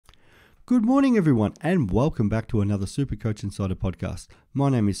Good morning, everyone, and welcome back to another Supercoach Insider podcast. My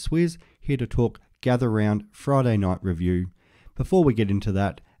name is Swiz, here to talk Gather Round Friday night review. Before we get into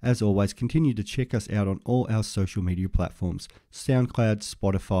that, as always, continue to check us out on all our social media platforms: Soundcloud,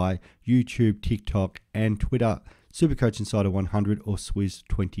 Spotify, YouTube, TikTok, and Twitter, Supercoach Insider 100 or Swiz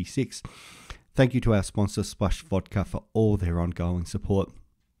 26. Thank you to our sponsor, Splash Vodka, for all their ongoing support.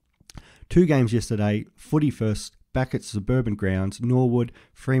 2 games yesterday, footy first, back at suburban grounds, Norwood,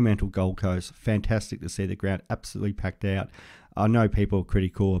 Fremantle, Gold Coast. Fantastic to see the ground absolutely packed out. I know people are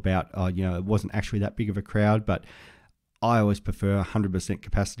critical about, it wasn't actually that big of a crowd, but I always prefer 100%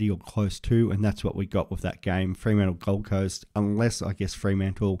 capacity or close to, and that's what we got with that game. Fremantle, Gold Coast, unless I guess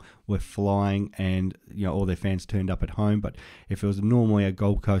Fremantle were flying and all their fans turned up at home. But if it was normally a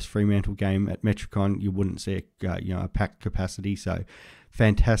Gold Coast Fremantle game at Metricon, you wouldn't see a packed capacity. So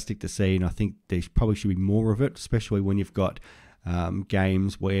fantastic to see, and I think there probably should be more of it, especially when you've got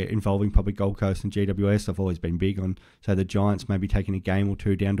games where involving probably Gold Coast and GWS. I've always been big on, say, the Giants maybe taking a game or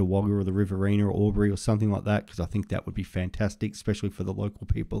two down to Wagga or the Riverina or Albury or something like that, because I think that would be fantastic, especially for the local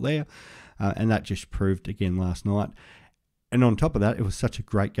people there. And that just proved again last night. And on top of that, it was such a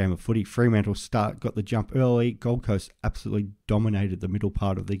great game of footy. Fremantle got the jump early. Gold Coast absolutely dominated the middle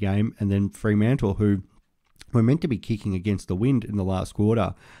part of the game, and then Fremantle, who were meant to be kicking against the wind in the last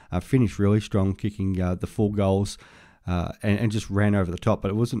quarter, finished really strong, kicking the 4 goals and just ran over the top.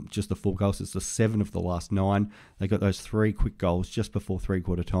 But it wasn't just the 4 goals, it's the 7 of the last 9. They got those 3 quick goals just before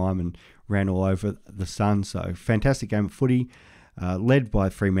three-quarter time and ran all over the sun. So fantastic game of footy, led by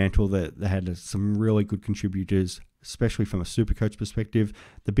Fremantle. They had some really good contributors, especially from a Supercoach perspective.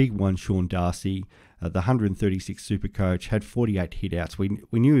 The big one, Sean Darcy, the 136 Supercoach, had 48 hit-outs. We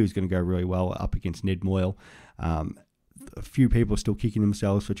knew he was going to go really well up against Ned Moyle. A few people are still kicking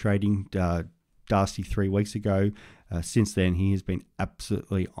themselves for trading Darcy 3 weeks ago. Since then, he has been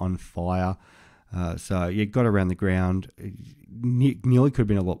absolutely on fire. So got around the ground. Nearly could have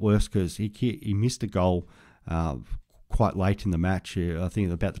been a lot worse because he missed a goal quite late in the match. I think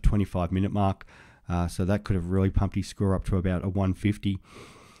at about the 25-minute mark. So that could have really pumped his score up to about a 150.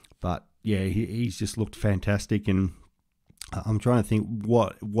 But yeah, he's just looked fantastic. And I'm trying to think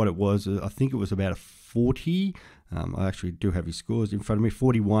what it was. I think it was about a 40. I actually do have his scores in front of me.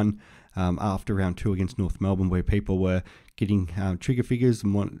 41 after round 2 against North Melbourne, where people were getting trigger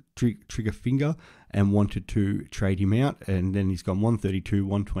finger and wanted to trade him out. And then he's gone 132,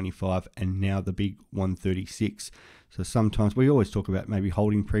 125, and now the big 136. So sometimes we always talk about maybe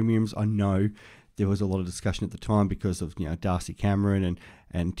holding premiums. I know there was a lot of discussion at the time because of Darcy Cameron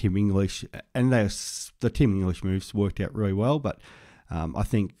and Tim English, and the Tim English moves worked out really well. But I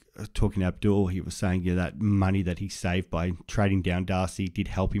think talking to Abdul, he was saying that money that he saved by trading down Darcy did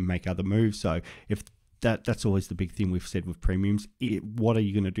help him make other moves. So if that's always the big thing we've said with premiums. What are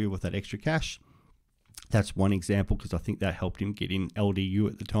you going to do with that extra cash? That's one example, because I think that helped him get in LDU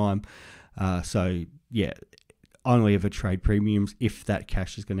at the time. So yeah, only ever trade premiums if that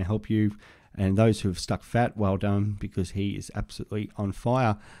cash is going to help you. And those who have stuck fat, well done, because he is absolutely on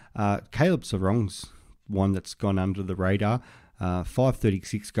fire. Caleb Sarong's one that's gone under the radar.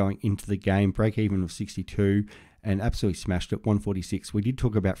 5.36 going into the game, break even of 62, and absolutely smashed it, 146. We did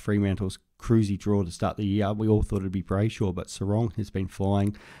talk about Fremantle's cruisy draw to start the year. We all thought it'd be Brayshaw, but Sarong has been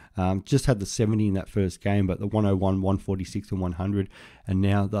flying. Just had the 70 in that first game, but the 101, 146 and 100, and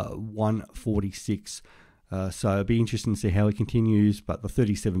now the 146. So it'll be interesting to see how he continues, but the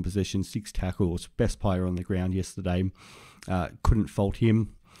 37 possessions, 6 tackles, best player on the ground yesterday. Couldn't fault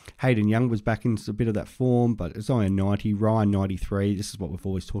him. Hayden Young was back into a bit of that form, but it's only a 90. Ryan, 93. This is what we've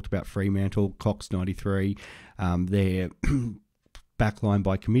always talked about, Fremantle. Cox, 93. They're backline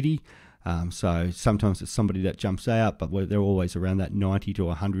by committee. So sometimes it's somebody that jumps out, but they're always around that 90 to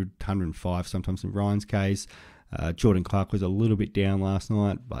 100, 105, sometimes in Ryan's case. Jordan Clark was a little bit down last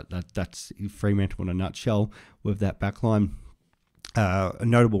night, but that's Fremantle in a nutshell with that backline. A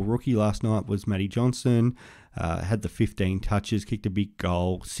notable rookie last night was Matty Johnson. Had the 15 touches, kicked a big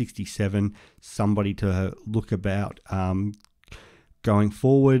goal, 67. Somebody to look about going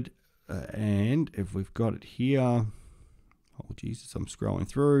forward. And if we've got it here, oh Jesus, I'm scrolling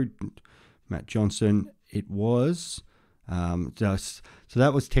through. Matt Johnson, it was. So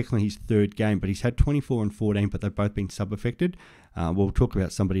that was technically his 3rd game, but he's had 24 and 14, but they've both been sub-affected. We'll talk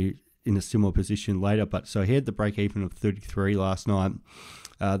about somebody in a similar position later, but so he had the break-even of 33 last night.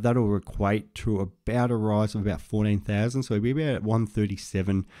 That'll equate to about a rise of about 14,000, so he'll be about at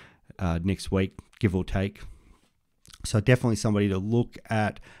 137 next week, give or take. So definitely somebody to look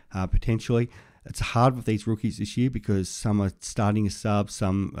at potentially. It's hard with these rookies this year because some are starting as subs,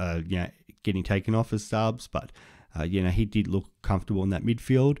 some getting taken off as subs, but he did look comfortable in that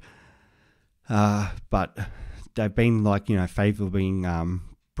midfield. but they've been favouring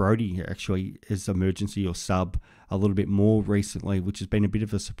Brody actually as emergency or sub a little bit more recently, which has been a bit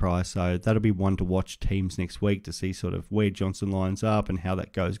of a surprise. So that'll be one to watch teams next week to see sort of where Johnson lines up and how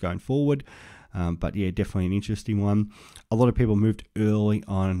that goes going forward. But yeah, definitely an interesting one. A lot of people moved early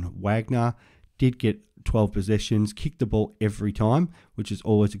on Wagner, did get 12 possessions, kicked the ball every time, which is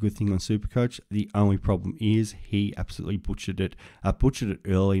always a good thing on Supercoach. The only problem is he absolutely butchered it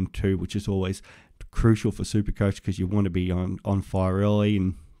early in two, which is always crucial for Supercoach because you want to be on fire early,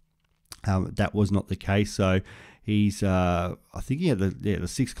 and that was not the case. So he's, I think he had the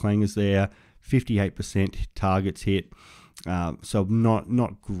 6 clangers there, 58% targets hit, so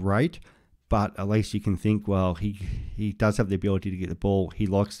not great. But at least you can think, well, he does have the ability to get the ball. He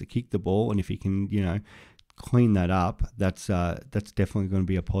likes to kick the ball, and if he can, clean that up, that's definitely going to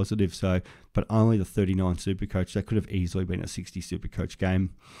be a positive. So, but only the 39 Supercoach. That could have easily been a 60 Supercoach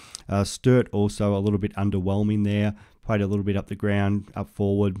game. Sturt also a little bit underwhelming there. Played a little bit up the ground, up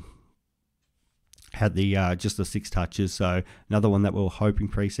forward. Had the just the 6 touches, so another one that we were hoping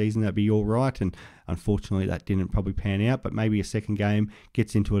pre-season that'd be all right, and unfortunately that didn't probably pan out. But maybe a second game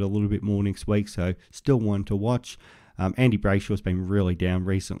gets into it a little bit more next week, so still one to watch. Andy Brayshaw's been really down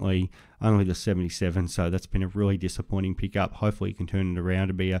recently, only the 77, so that's been a really disappointing pickup. Hopefully he can turn it around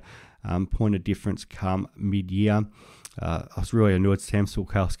and be a point of difference come mid-year. I was really annoyed Sam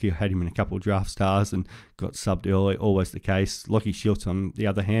Sulkowski. I had him in a couple of draft stars and got subbed early, always the case. Lockie Schiltz, on the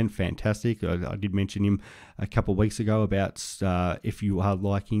other hand, fantastic. I did mention him a couple of weeks ago about if you are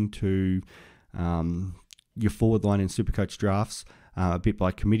liking to your forward line in Supercoach drafts, a bit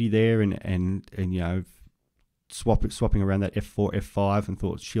by committee there, and swapping around that F4, F5, and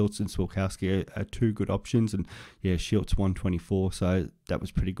thought Schiltz and Sulkowski are 2 good options. And yeah, Schiltz 124, so that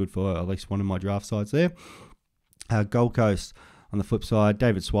was pretty good for at least one of my draft sides there. Gold Coast, on the flip side,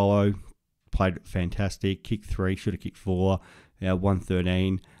 David Swallow played fantastic, kicked 3, should have kicked 4,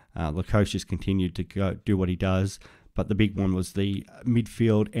 113. Lacoste just continued to do what he does, but the big one was the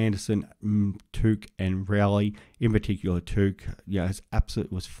midfield, Anderson, Touk and Rowley. In particular, Touk, his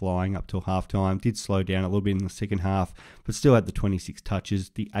absolute was flying up till halftime, did slow down a little bit in the second half, but still had the 26 touches,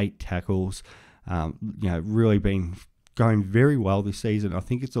 the 8 tackles, really been going very well this season. I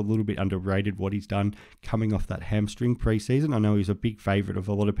think it's a little bit underrated what he's done coming off that hamstring pre-season. I know he's a big favourite of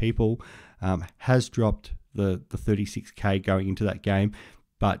a lot of people, has dropped the 36k going into that game,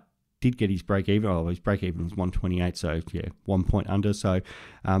 but did get his break-even. His break-even was 128, so yeah, 1 point under. So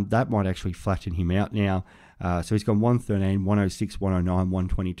that might actually flatten him out now. So he's gone 113, 106, 109,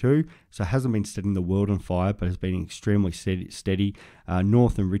 122. So hasn't been setting the world on fire, but has been extremely steady.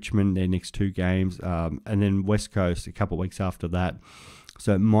 North and Richmond, their next 2 games, and then West Coast a couple of weeks after that.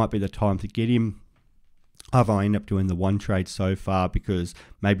 So it might be the time to get him. I've ended up doing the 1 trade so far because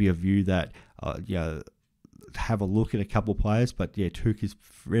maybe a view that, have a look at a couple of players. But yeah, Touk is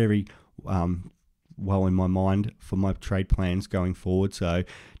very well in my mind for my trade plans going forward. So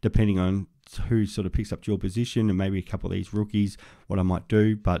depending on who sort of picks up your position and maybe a couple of these rookies, what I might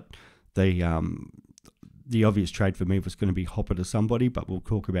do. But the obvious trade for me was going to be Hopper to somebody, but we'll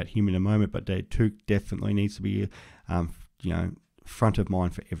talk about him in a moment. But Touk definitely needs to be, front of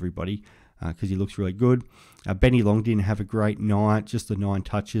mind for everybody because he looks really good. Benny Long didn't have a great night, just the 9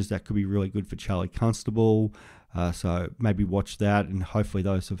 touches. That could be really good for Charlie Constable. So maybe watch that, and hopefully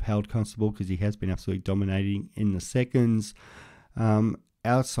those have held Constable because he has been absolutely dominating in the seconds.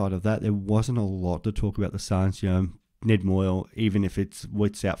 Outside of that, there wasn't a lot to talk about the Suns. Ned Moyle, even if it's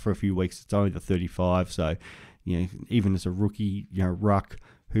out for a few weeks, it's only the 35. So, even as a rookie, ruck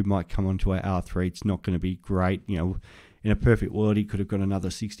who might come onto our R3, it's not going to be great. In a perfect world, he could have got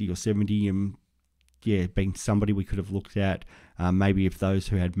another 60 or 70 and, been somebody we could have looked at. Maybe if those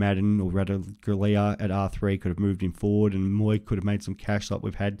who had Madden or Radaglia at R3 could have moved him forward, and Moy could have made some cash like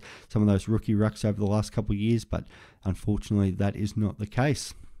we've had some of those rookie rucks over the last couple of years, but unfortunately that is not the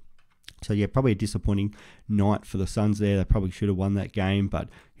case. So yeah, probably a disappointing night for the Suns there. They probably should have won that game, but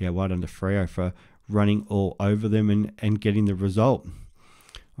yeah, well done to Freo for running all over them and getting the result.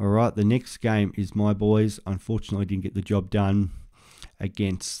 All right, the next game is my boys. Unfortunately, didn't get the job done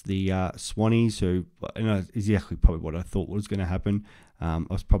against the Swannies, who exactly probably what I thought was going to happen. I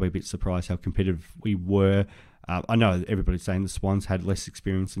was probably a bit surprised how competitive we were. I know everybody's saying the Swans had less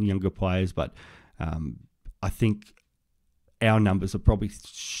experience than younger players, but I think our numbers are probably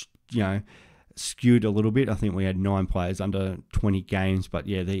skewed a little bit. I think we had 9 players under 20 games, but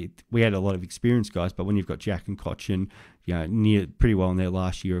yeah, we had a lot of experienced guys. But when you've got Jack and Cochin, near pretty well in their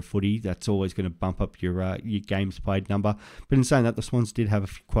last year of footy, that's always going to bump up your games played number. But in saying that, the Swans did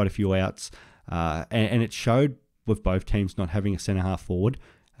have quite a few outs, and it showed with both teams not having a centre half forward.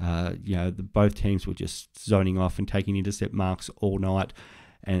 Both teams were just zoning off and taking intercept marks all night,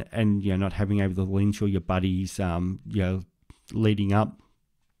 and not having able to lynch all your buddies, leading up,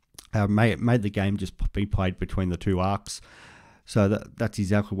 made the game just be played between the two arcs. So that's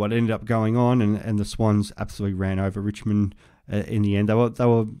exactly what ended up going on, and the Swans absolutely ran over Richmond in the end. They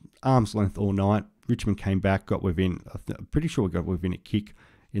were arm's length all night. Richmond came back, got within. I'm pretty sure we got within a kick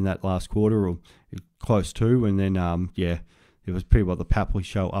in that last quarter, or close to, and then it was pretty well the Papley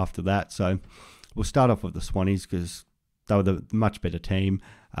show after that. So we'll start off with the Swannies because they were the much better team.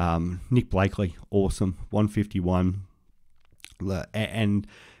 Nick Blakely, awesome, 151, and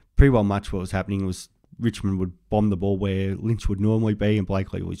pretty well much what was happening was Richmond would bomb the ball where Lynch would normally be, and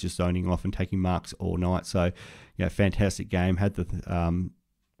Blakely was just zoning off and taking marks all night. So, fantastic game. Had the, the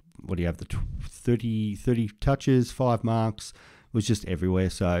 30 touches, 5 marks, was just everywhere.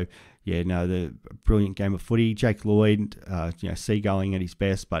 So, the brilliant game of footy. Jake Lloyd, seaguling at his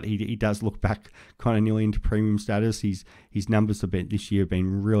best, but he does look back kind of nearly into premium status. His numbers this year have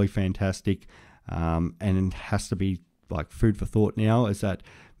been really fantastic, and has to be like food for thought now as that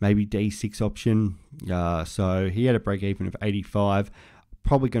maybe D6 option. So he had a break even of 85,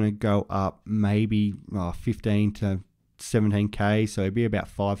 probably going to go up maybe 15 to 17k, so it'd be about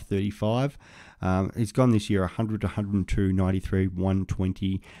 535. He's gone this year 100, 102, 93,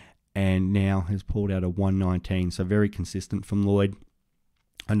 120, and now has pulled out a 119. So very consistent from Lloyd.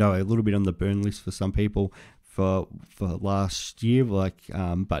 I know a little bit on the burn list for some people for last year, but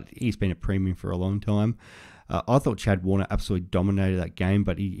he's been a premium for a long time. I thought Chad Warner absolutely dominated that game,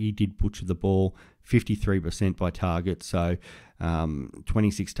 but he did butcher the ball, 53% by target, so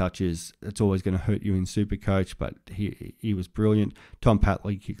 26 touches. It's always going to hurt you in Supercoach, but he was brilliant. Tom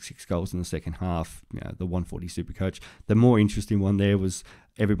Patley kicked 6 goals in the second half, the 140 Supercoach. The more interesting one there was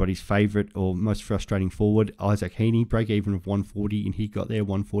everybody's favourite or most frustrating forward, Isaac Heaney, break even of 140, and he got there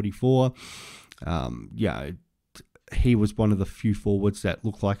 144. He was one of the few forwards that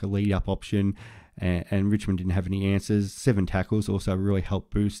looked like a lead-up option, and Richmond didn't have any answers. 7 tackles also really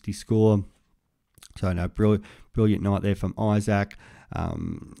helped boost his score. So, brilliant night there from Isaac.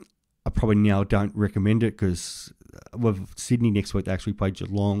 I probably now don't recommend it because with Sydney next week, they actually play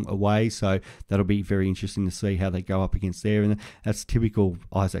Geelong away. So that'll be very interesting to see how they go up against there. And that's typical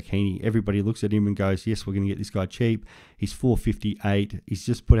Isaac Heaney. Everybody looks at him and goes, yes, we're going to get this guy cheap. He's 458. He's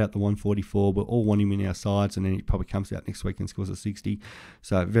just put out the 144. We all want him in our sides. And then he probably comes out next week and scores a 60.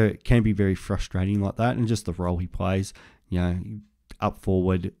 So it can be very frustrating like that. And just the role he plays, up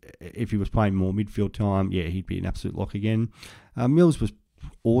forward. If he was playing more midfield time, he'd be an absolute lock again. Mills was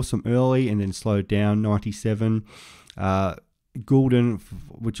awesome early and then slowed down, 97. Goulden,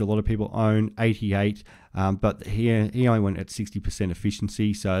 which a lot of people own, 88, but he only went at 60%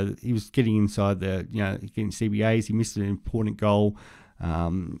 efficiency, so he was getting inside getting CBAs. He missed an important goal.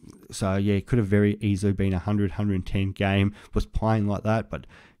 It could have very easily been 100, 110 game, was playing like that, but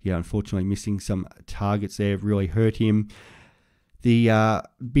unfortunately missing some targets there really hurt him. The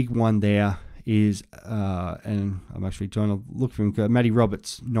big one there is, and I'm actually trying to look for him, Matty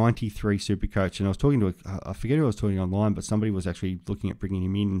Roberts, 93 Supercoach. And I was talking to, I forget who I was talking online, but somebody was actually looking at bringing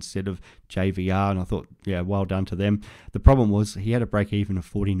him in instead of JVR. And I thought, well done to them. The problem was he had a break even of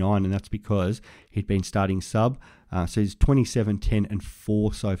 49, and that's because he'd been starting sub. So he's 27, 10, and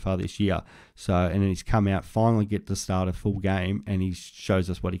 4 so far this year. And then he's come out, finally get to start a full game, and he shows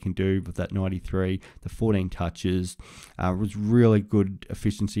us what he can do with that 93, the 14 touches. Was really good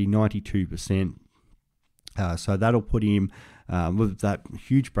efficiency, 92%. So that'll put him, with that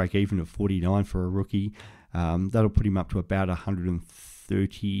huge break even of 49 for a rookie, that'll put him up to about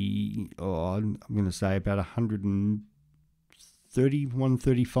 130, I'm going to say about 130,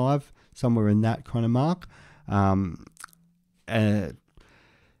 135, somewhere in that kind of mark.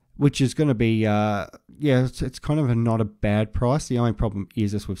 Which is going to be, it's kind of not a bad price. The only problem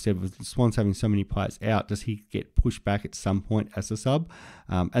is, as we've said, with the Swans having so many players out, does he get pushed back at some point as a sub?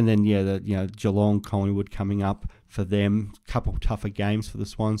 And then, Geelong, Collingwood coming up for them, couple tougher games for the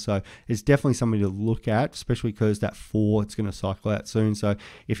Swans. So it's definitely something to look at, especially because that 4, it's going to cycle out soon. So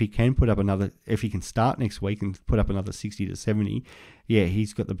if he can if he can start next week and put up another 60 to 70,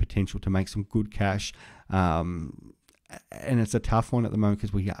 he's got the potential to make some good cash. And it's a tough one at the moment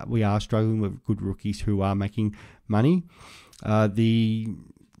because we are struggling with good rookies who are making money. The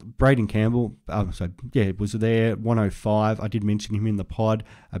Braden Campbell, was there, 105. I did mention him in the pod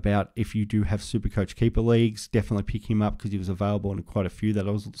about if you do have Supercoach keeper leagues, definitely pick him up because he was available in quite a few that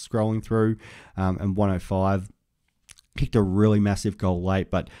I was scrolling through. And 105. Kicked a really massive goal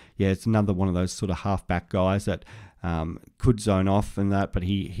late, but it's another one of those sort of half-back guys that could zone off and that, but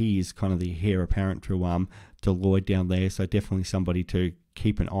he is kind of the heir apparent to Lloyd down there, so definitely somebody to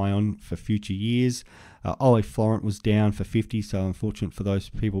keep an eye on for future years. Ollie Florent was down for 50, so unfortunate for those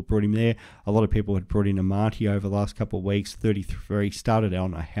people brought him there. A lot of people had brought in Amati over the last couple of weeks, 33, started out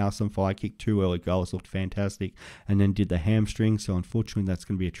on a house on fire, kicked 2 early goals, looked fantastic, and then did the hamstring, so unfortunately that's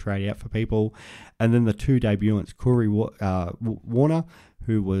going to be a trade out for people. And then the 2 debutants, Corey Warner,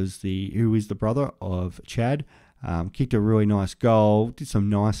 who is the brother of Chad, kicked a really nice goal, did some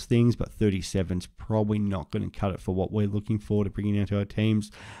nice things, but 37's probably not going to cut it for what we're looking for to bring in into our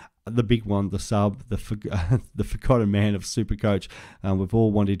teams. The big one, the sub, the forgotten man of Supercoach. We've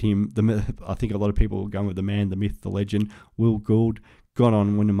all wanted him. I think a lot of people were going with the man, the myth, the legend, Will Gould. Got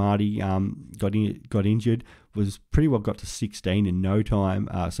on when Amati got injured, was pretty well got to 16 in no time.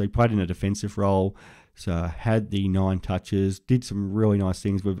 So he played in a defensive role, so had the 9 touches, did some really nice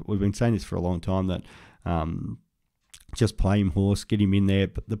things. We've been saying this for a long time that just play him horse, get him in there.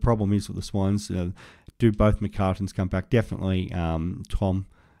 But the problem is with the Swans, do both McCartans come back? Definitely Tom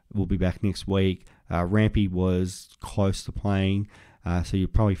will be back next week. Rampy was close to playing, so you'll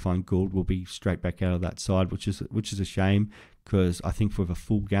probably find Gould will be straight back out of that side, which is a shame, because I think for a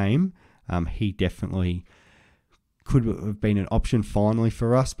full game, he definitely could have been an option finally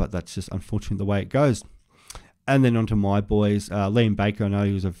for us, but that's just unfortunately the way it goes. And then on to my boys, Liam Baker. I know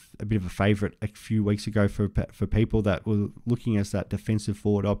he was a bit of a favourite a few weeks ago for people that were looking as that defensive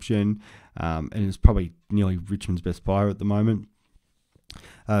forward option, and is probably nearly Richmond's best player at the moment.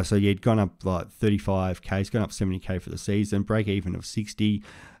 So yeah, he'd gone up like 35k, he's gone up 70k for the season, break even of 60.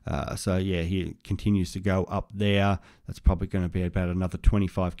 So yeah, he continues to go up there. That's probably going to be about another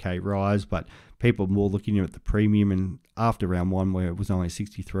 25k rise, but people more looking at the premium, and after round 1 where it was only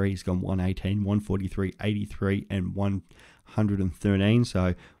 63, he's gone 118, 143, 83 and 113.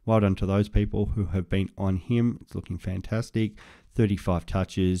 So well done to those people who have been on him. It's looking fantastic. 35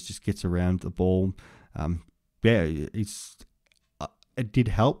 touches, just gets around the ball. It did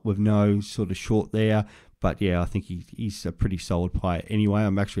help with no sort of short there, but yeah, I think he's a pretty solid player anyway.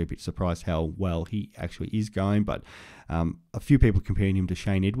 I'm actually a bit surprised how well he actually is going, but a few people comparing him to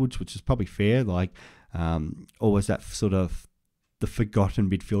Shane Edwards, which is probably fair, or was that sort of the forgotten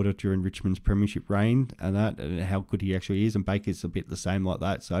midfielder during Richmond's premiership reign, and how good he actually is, and Baker's a bit the same like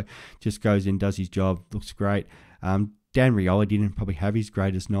that, so just goes in, does his job, looks great. Dan Rioli didn't probably have his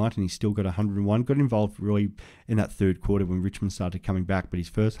greatest night, and he's still got 101. Got involved really in that third quarter when Richmond started coming back, but his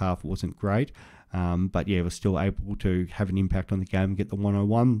first half wasn't great. But yeah, was still able to have an impact on the game and get the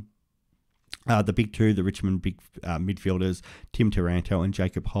 101. The big 2, the Richmond big midfielders, Tim Taranto and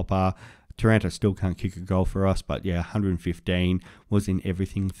Jacob Hopper. Taranto still can't kick a goal for us, but yeah, 115, was in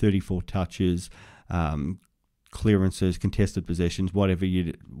everything, 34 touches, clearances, contested possessions, whatever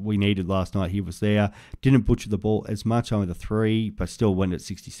we needed last night, he was there. Didn't butcher the ball as much, only the 3, but still went at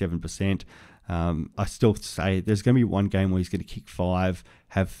 67%. I still say there's going to be one game where he's going to kick 5,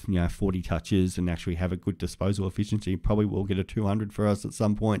 have 40 touches, and actually have a good disposal efficiency. Probably will get a 200 for us at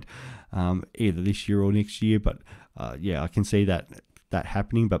some point, either this year or next year. But yeah, I can see that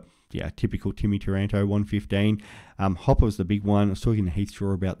happening. But yeah, typical Timmy Taranto, 115. Hopper was the big one. I was talking to Heath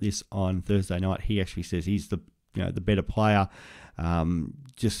Shaw about this on Thursday night. He actually says he's the better player,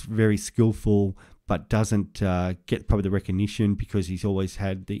 just very skillful, but doesn't get probably the recognition because he's always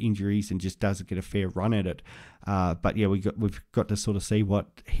had the injuries and just doesn't get a fair run at it. But yeah, we've got to sort of see what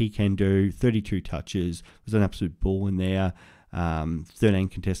he can do. 32 touches, was an absolute ball in there. 13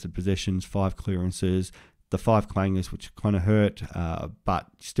 contested possessions, 5 clearances, the 5 clangers, which kind of hurt, but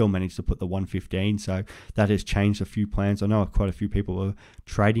still managed to put the 115. So that has changed a few plans. I know quite a few people are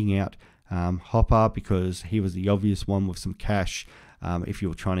trading out Hopper because he was the obvious one with some cash if you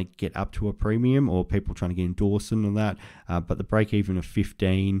were trying to get up to a premium, or people trying to get in Dawson and that. But the break even of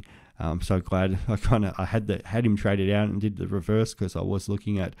 15, I'm so glad I had him traded out and did the reverse, because I was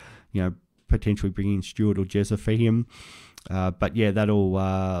looking at potentially bringing in Stewart or Jezza for him. But yeah, that'll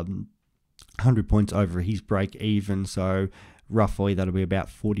 100 points over his break even, so roughly that'll be about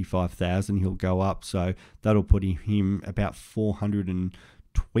 45,000 he'll go up, so that'll put him about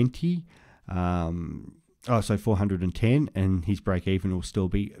 420, so 410, and his break even will still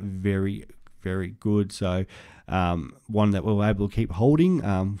be very, very good. So one that we're able to keep holding,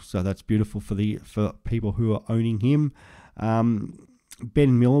 so that's beautiful for people who are owning him.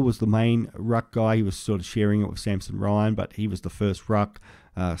 Ben Miller was the main ruck guy. He was sort of sharing it with Samson Ryan, but he was the first ruck,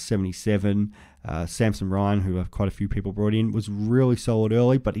 77. Samson Ryan, who quite a few people brought in, was really solid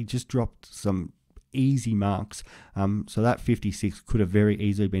early, but he just dropped some easy marks. So that 56 could have very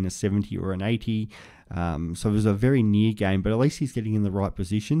easily been a 70 or an 80. So it was a very near game, but at least he's getting in the right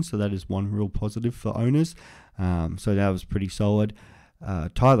position. So that is one real positive for owners. So that was pretty solid.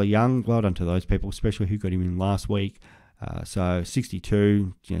 Tyler Young, well done to those people, especially who got him in last week. So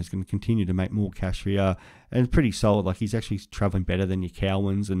 62, is going to continue to make more cash for you, and pretty solid. Like, he's actually travelling better than your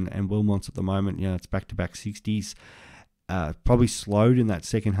Cowans and Wilmots at the moment. It's back-to-back 60s. Probably slowed in that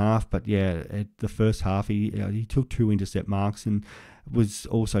second half, but at the first half he took 2 intercept marks and was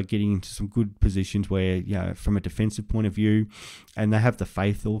also getting into some good positions where, from a defensive point of view, and they have the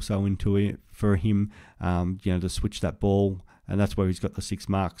faith also into it for him, to switch that ball, and that's where he's got the 6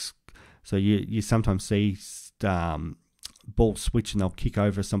 marks. So you sometimes see ball switch and they'll kick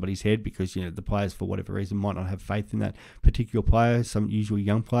over somebody's head because the players for whatever reason might not have faith in that particular player, some usually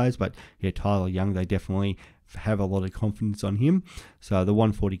young players, but Tyler Young, they definitely have a lot of confidence on him. So the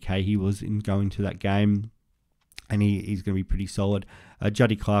 140k he was in going to that game, and he's going to be pretty solid.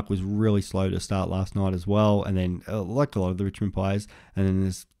 Juddy Clark was really slow to start last night as well, and then like a lot of the Richmond players, and then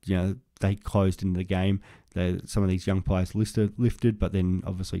there's they closed into the game. Some of these young players lifted, but then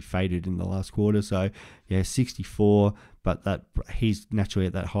obviously faded in the last quarter. So 64, but that he's naturally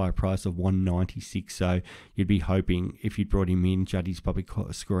at that higher price of 196. So you'd be hoping if you brought him in, Juddy's probably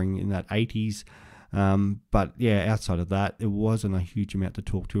scoring in that 80s. But outside of that, there wasn't a huge amount to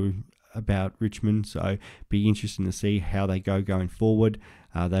talk to about Richmond. So be interesting to see how they go going forward.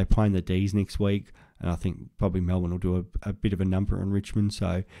 They're playing the D's next week, and I think probably Melbourne will do a bit of a number on Richmond.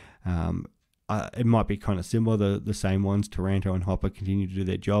 So it might be kind of similar. The same ones, Taranto and Hopper, continue to do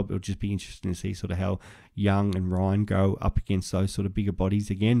their job. It'll just be interesting to see sort of how Young and Ryan go up against those sort of bigger bodies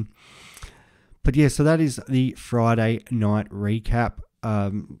again. But so that is the Friday night recap.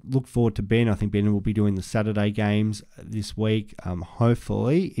 Look forward to Ben. I think Ben will be doing the Saturday games this week.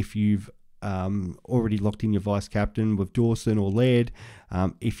 Hopefully, if you've already locked in your vice captain with Dawson or Laird,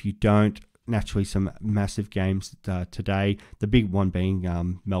 if you don't, naturally some massive games today. The big one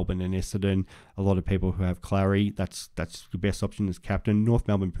being Melbourne and Essendon. A lot of people who have Clary, that's your best option as captain. North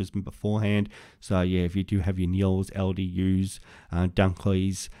Melbourne, Brisbane beforehand. So if you do have your Neils, LDUs,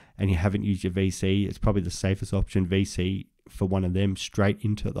 Dunkleys, and you haven't used your VC, it's probably the safest option. VC for one of them straight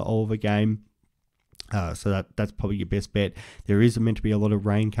into the Oliver game. So that's probably your best bet. There is meant to be a lot of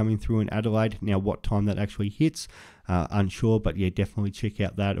rain coming through in Adelaide. Now, what time that actually hits, unsure, but definitely check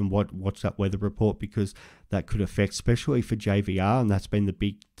out that and watch that weather report, because that could affect, especially for JVR, and that's been the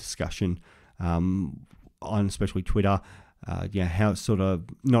big discussion on especially Twitter. How it's sort of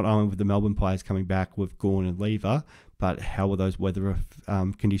not only with the Melbourne players coming back with Gawn and Lever, but how will those weather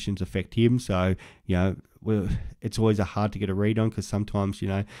conditions affect him? So, it's always hard to get a read on, because sometimes,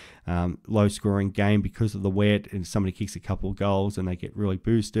 low scoring game because of the wet, and somebody kicks a couple of goals and they get really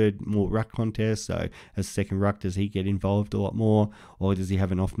boosted, more ruck contests. So as second ruck, does he get involved a lot more, or does he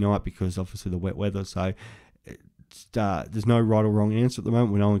have an off night because obviously the wet weather? So there's no right or wrong answer at the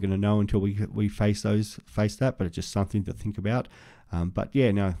moment. We're only going to know until we face that, but it's just something to think about.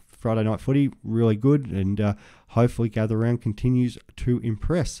 Friday night footy, really good, and hopefully Gather Round continues to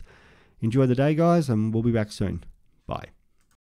impress. Enjoy the day, guys, and we'll be back soon. Bye.